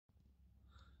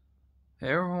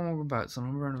Hey everyone, welcome back to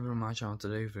another video on my channel.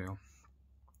 Today's video.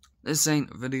 This ain't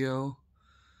a video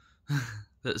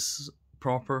that's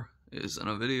proper. It's in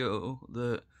a video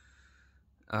that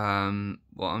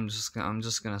well, I'm just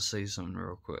gonna say something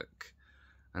real quick,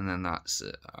 and then that's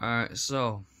it. Alright,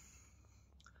 so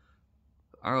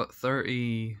I got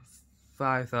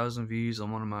 35,000 views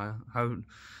on one of my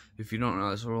if you don't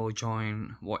know, it's really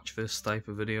join watch this type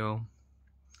of video.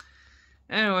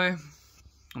 Anyway,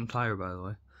 I'm tired, by the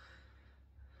way.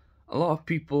 A lot of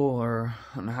people are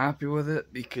unhappy with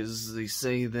it because they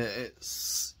say that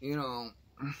it's, it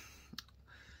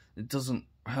doesn't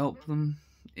help them.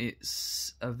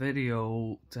 It's a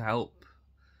video to help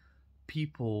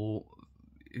people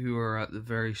who are at the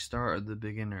very start of the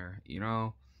beginner,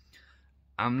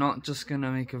 I'm not just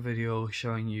gonna make a video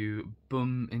showing you,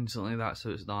 boom, instantly that's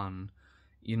how it's done.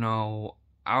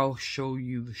 I'll show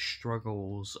you the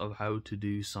struggles of how to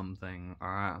do something,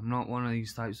 alright? I'm not one of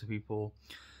these types of people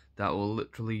that will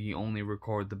literally only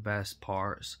record the best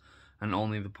parts and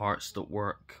only the parts that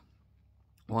work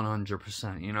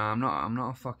 100%. I'm not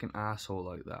a fucking asshole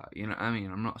like that.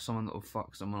 I'm not someone that will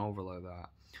fuck someone over like that.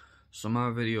 So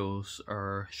my videos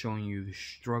are showing you the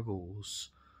struggles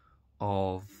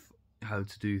of how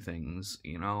to do things.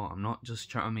 I'm not just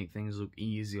trying to make things look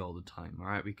easy all the time,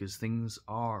 alright? Because things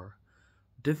are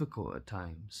difficult at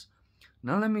times.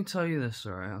 Now let me tell you this,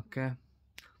 alright, okay?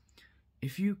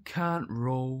 If you can't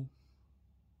roll,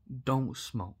 don't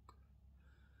smoke.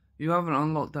 You haven't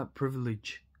unlocked that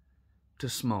privilege to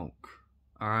smoke,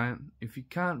 alright? If you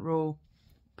can't roll,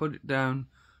 put it down,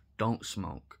 don't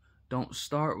smoke. Don't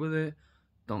start with it,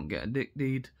 don't get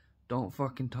addicted, don't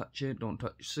fucking touch it, don't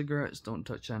touch cigarettes, don't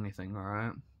touch anything,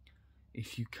 alright?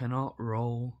 If you cannot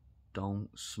roll, don't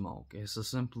smoke. It's as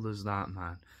simple as that,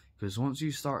 man. Because once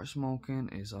you start smoking,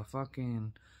 it's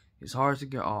hard to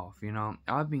get off,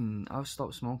 I've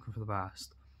stopped smoking for the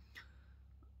past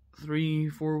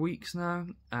 3-4 weeks now,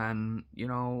 and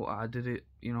I did it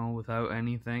without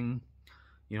anything,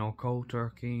 cold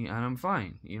turkey, and I'm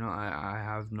fine. I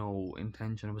have no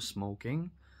intention of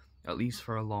smoking, at least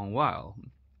for a long while.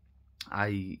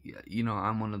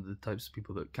 I'm one of the types of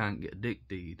people that can't get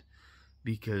addicted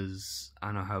because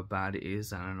I know how bad it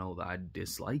is, and I know that I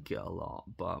dislike it a lot.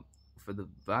 But for the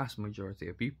vast majority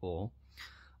of people,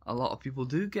 a lot of people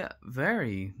do get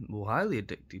very highly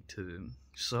addicted to them.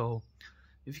 So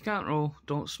if you can't roll,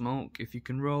 don't smoke. If you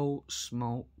can roll,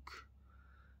 smoke.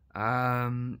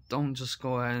 Don't just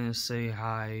go ahead and say,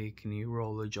 hi, can you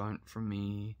roll a joint for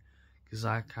me, because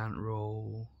I can't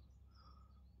roll.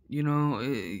 You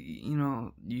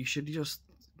should just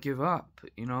give up,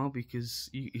 because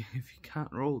if you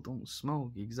can't roll, don't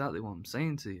smoke. Exactly what I'm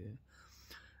saying to you.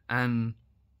 And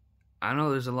I know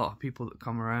there's a lot of people that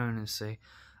come around and say,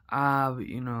 but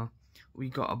we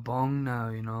got a bong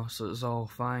now, so it's all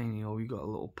fine, we got a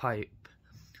little pipe,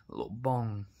 a little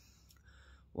bong.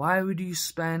 Why would you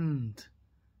spend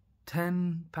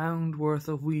 £10 worth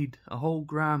of weed, a whole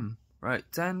gram, right?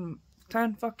 10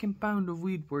 fucking pound of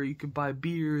weed where you could buy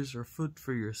beers or food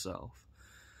for yourself.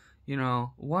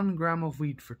 1 gram of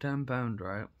weed for £10,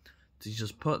 right? To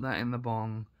just put that in the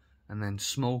bong and then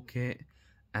smoke it,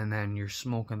 and then you're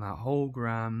smoking that whole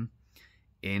gram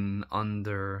in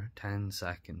under 10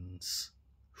 seconds.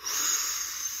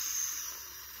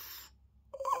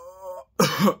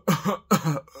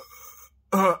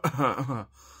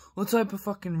 What type of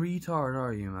fucking retard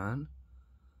are you, man?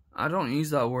 I don't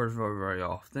use that word very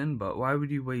often, but why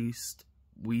would you waste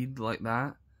weed like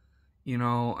that?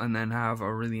 And then have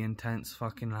a really intense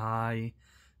fucking high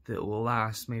that will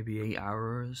last maybe 8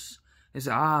 hours. It's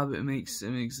but it makes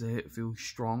the hit feel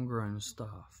stronger and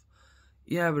stuff.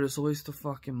 Yeah, but it's a waste of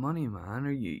fucking money, man.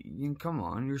 Or you come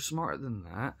on, you're smarter than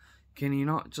that. Can you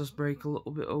not just break a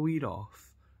little bit of weed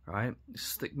off, right?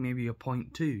 Stick maybe a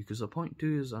 0.2, because a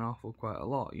 0.2 is an awful quite a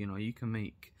lot. You can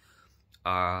make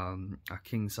a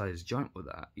king size joint with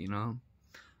that.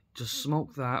 Just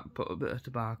smoke that, put a bit of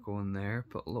tobacco in there,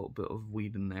 put a little bit of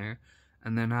weed in there,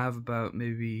 and then have about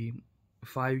maybe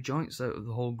 5 joints out of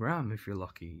the whole gram if you're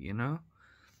lucky.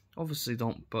 Obviously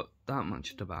don't put that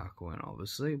much tobacco in,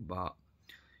 obviously, but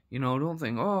don't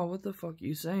think, oh, what the fuck are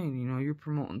you saying? You're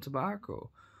promoting tobacco.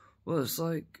 Well, it's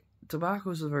like, tobacco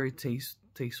is a very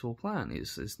tasteful plant.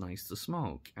 It's nice to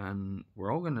smoke, and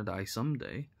we're all gonna die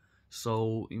someday,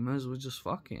 so you might as well just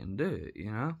fucking do it,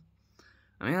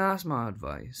 that's my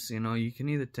advice. You can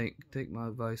either take my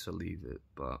advice or leave it,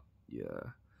 but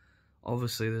yeah.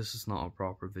 Obviously, this is not a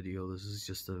proper video. This is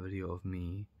just a video of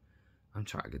me. I'm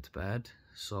trying to get to bed,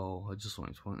 so I just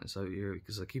wanted to point this out here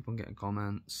because I keep on getting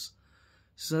comments.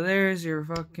 So there's your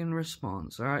fucking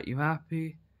response, alright? You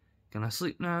happy? Can I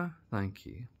sleep now? Thank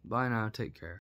you. Bye now, take care.